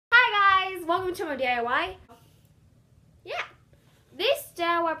welcome to my DIY. Yeah, this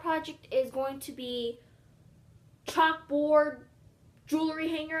DIY project is going to be chalkboard jewelry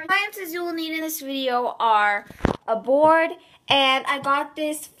hanger. Appliances you will need in this video are a board, and I got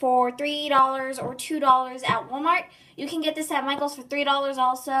this for $3 or $2 at Walmart. You can get this at Michael's for $3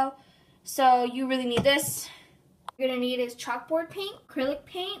 also, so you really need this. What you're going to need is chalkboard paint, acrylic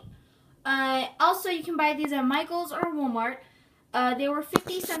paint. Also, you can buy these at Michael's or Walmart. They were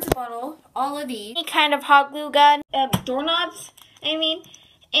 50 cents a bottle, all of these. Any kind of hot glue gun, doorknobs, and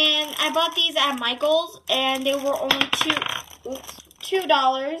I bought these at Michael's, and they were only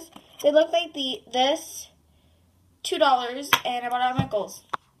 $2. They look like this, $2, and I bought it at Michael's.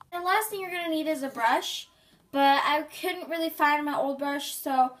 The last thing you're going to need is a brush, but I couldn't really find my old brush,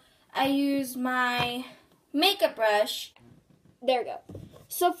 so I used my makeup brush. There we go.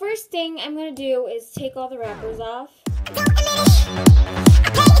 So first thing I'm going to do is take all the wrappers off.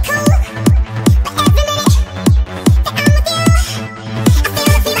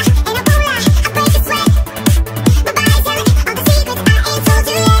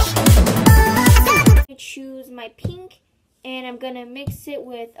 I choose my pink, and I'm going to mix it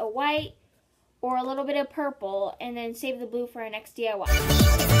with a white or a little bit of purple, and then save the blue for our next DIY.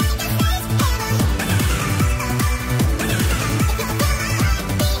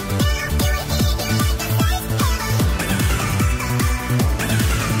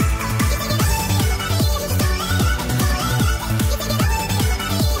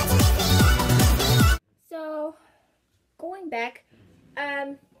 Back,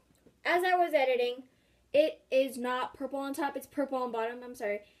 as I was editing, it is not purple on top, it's purple on bottom, I'm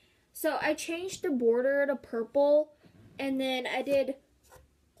sorry. So I changed the border to purple, and then I did,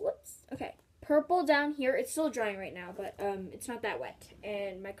 purple down here. It's still drying right now, but it's not that wet,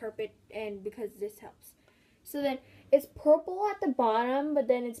 and my carpet, and because this helps. So then it's purple at the bottom, but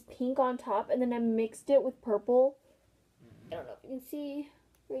then it's pink on top, and then I mixed it with purple. I don't know if you can see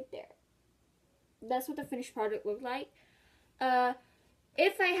right there. That's what the finished product looked like.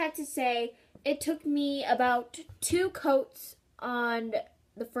 If I had to say, it took me about 2 coats on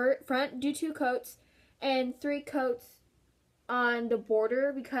the front, do 2 coats, and 3 coats on the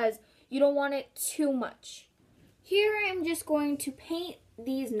border because you don't want it too much. Here I'm just going to paint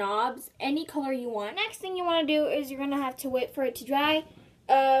these knobs any color you want. Next thing you want to do is you're going to have to wait for it to dry.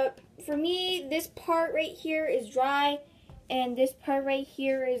 For me, this part right here is dry, and this part right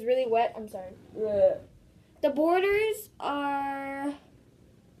here is really wet. I'm sorry. Ugh. The borders are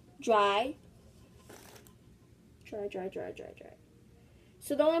dry. Dry.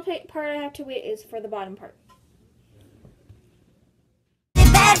 So the only part I have to wait is for the bottom part.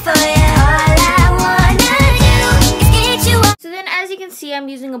 So then, as you can see, I'm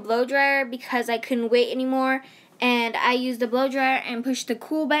using a blow dryer because I couldn't wait anymore. And I used the blow dryer and pushed the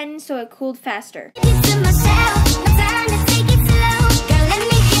cool button so it cooled faster.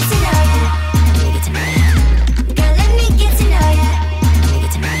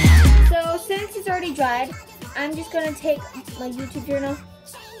 Dried, I'm just going to take my YouTube journal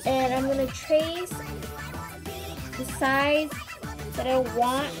and I'm going to trace the size that I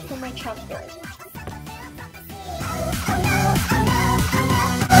want for my chalkboard.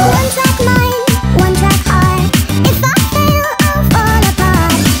 One track mind, one track heart. If I fail, I'll fall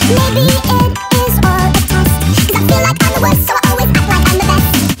apart. Maybe it is all a test, 'cause I feel like I'm the worst, so I always act like I'm the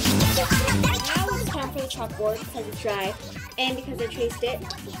best. Now it's time for the chalkboard because it's dry and because I traced it.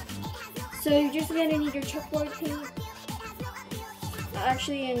 So you're just going to need your chalkboard paint,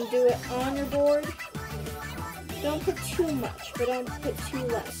 and do it on your board. Don't put too much, but don't put too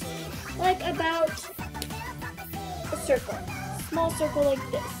less. Like about a circle, small circle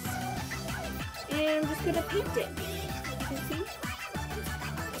like this. And I'm just going to paint it, you can see.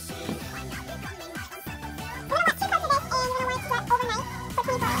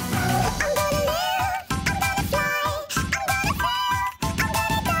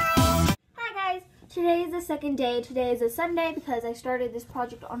 Today is the second day. Today is a Sunday because I started this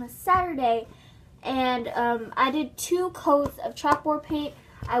project on a Saturday, and I did 2 coats of chalkboard paint.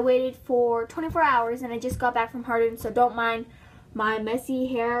 I waited for 24 hours and I just got back from Hardin, so don't mind my messy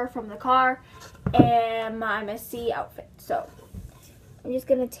hair from the car and my messy outfit. So I'm just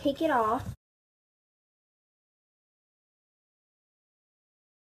gonna take it off.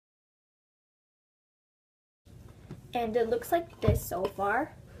 And it looks like this so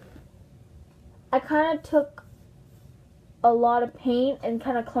far. I kind of took a lot of paint and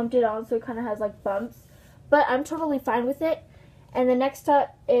kind of clumped it on so it kind of has like bumps. But I'm totally fine with it. And the next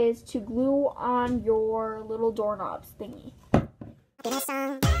step is to glue on your little doorknobs thingy.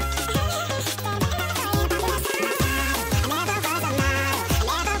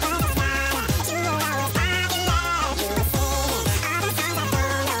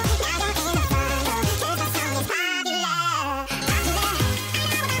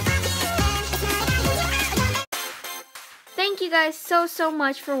 thank you guys so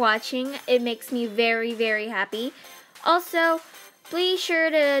much for watching. It makes me very, very happy. Also, please sure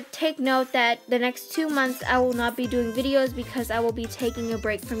to take note that the next 2 months I will not be doing videos because I will be taking a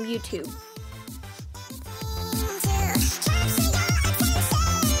break from YouTube.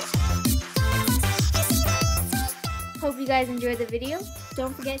 Hope you guys enjoyed the video.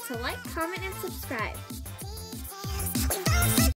 Don't forget to like, comment, and subscribe.